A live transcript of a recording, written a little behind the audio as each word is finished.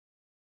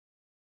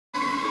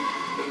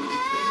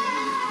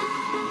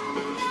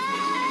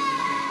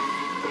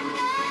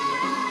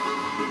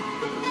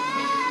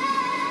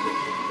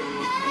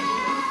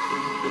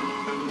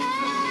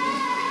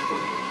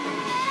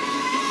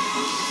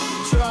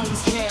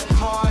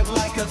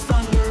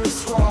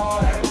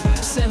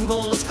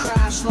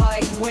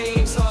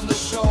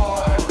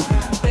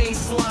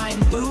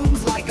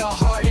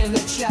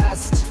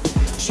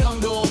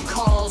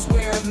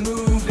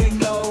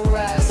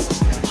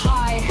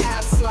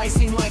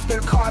like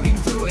they're carving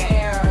through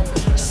air.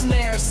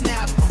 Snares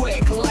snap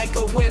quick like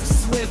a whip,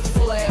 swift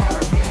flare.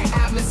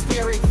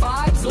 Atmospheric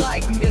vibes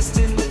like mist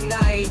in the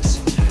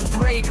night.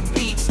 Break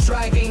beats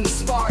driving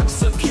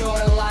sparks of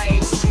pure light.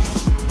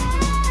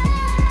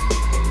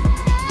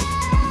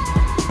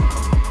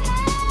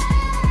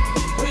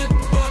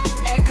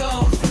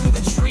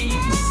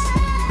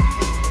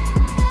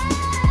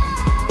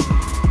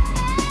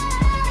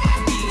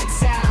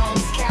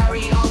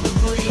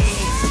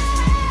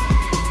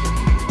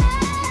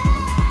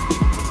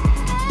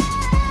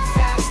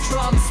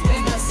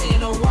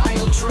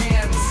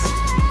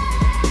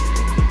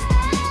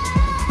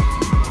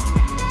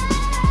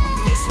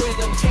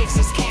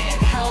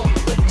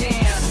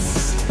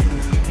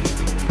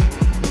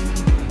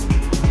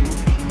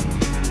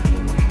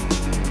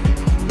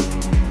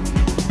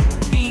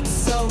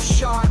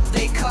 Sharp,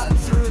 they cut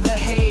through the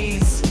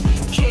haze.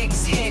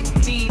 Kicks hit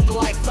deep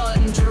like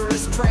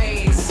thunderous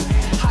praise.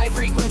 High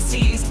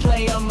frequencies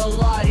play a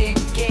melodic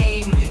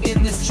game.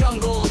 In this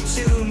jungle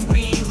tune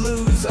we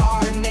lose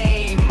our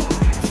name.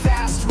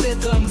 Fast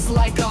rhythms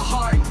like a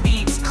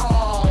heartbeat's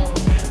call.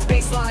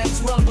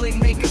 Basslines rumbling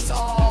make us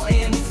all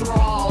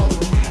enthralled.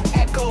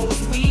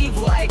 Echoes weave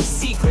like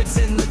secrets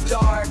in the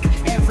dark.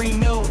 Every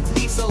note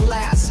leaves a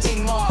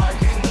lasting mark.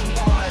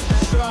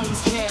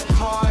 Drums hit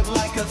hard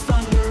like a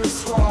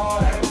thunderous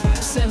roar.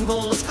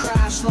 Cymbals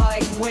crash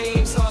like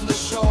waves on the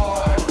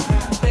shore.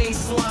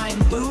 Bassline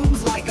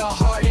booms like a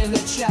heart in the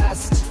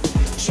chest.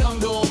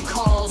 Jungle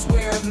calls,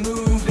 we're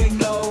moving,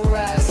 no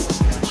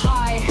rest.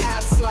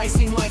 Hi-hats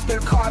slicing like they're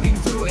carving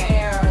through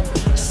air.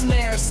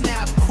 Snare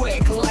snap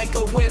quick like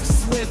a whip,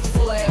 swift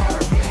flare.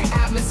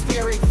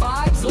 Atmospheric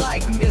vibes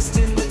like mist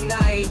in the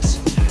night.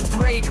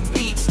 Break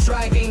beats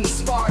driving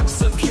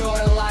sparks of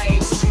pure light.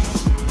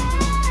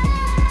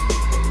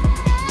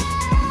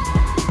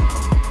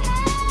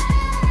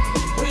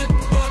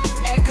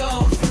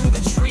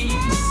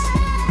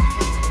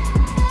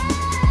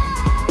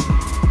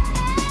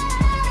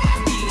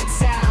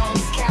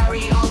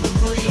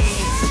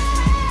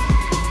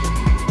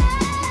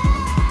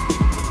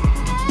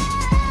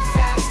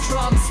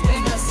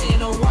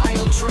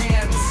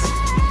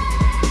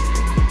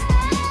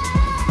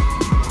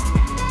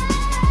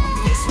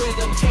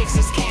 Takes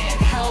us,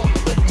 can't help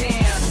but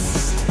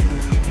dance.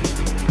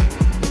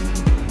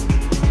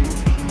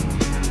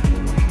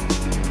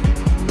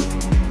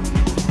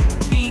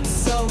 Beats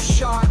so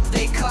sharp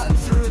they cut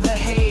through the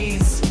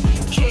haze.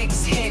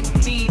 Kicks hit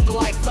deep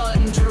like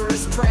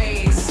thunderous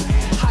praise.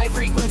 High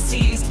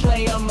frequencies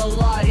play a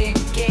melodic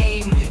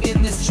game.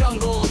 In this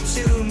jungle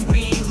tune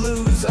we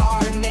lose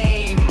our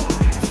name.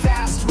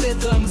 Fast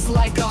rhythms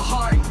like a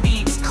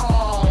heartbeat's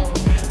call.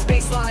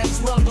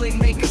 Basslines rumbling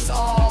make us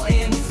all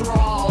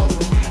enthralled.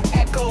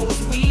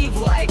 Weave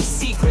like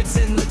secrets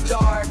in the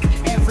dark.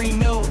 Every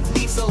note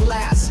leaves a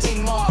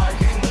lasting mark.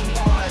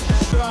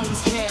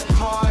 Drums hit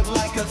hard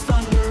like a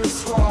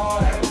thunderous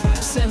roar.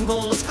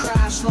 Cymbals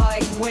crash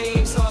like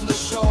waves on the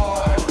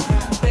shore.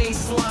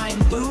 Bassline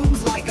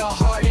booms like a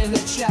heart in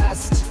the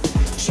chest.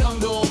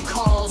 Jungle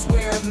calls,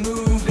 we're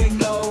moving,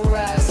 no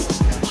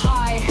rest.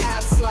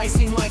 Hi-hats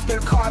slicing like they're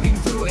carving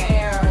through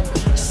air.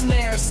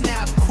 Snare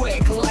snap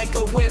quick like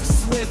a whip,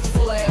 swift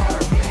flare.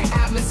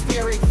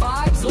 Atmospheric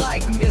vibes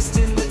like mist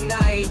in the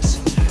night.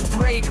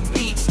 Break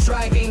beats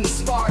driving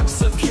sparks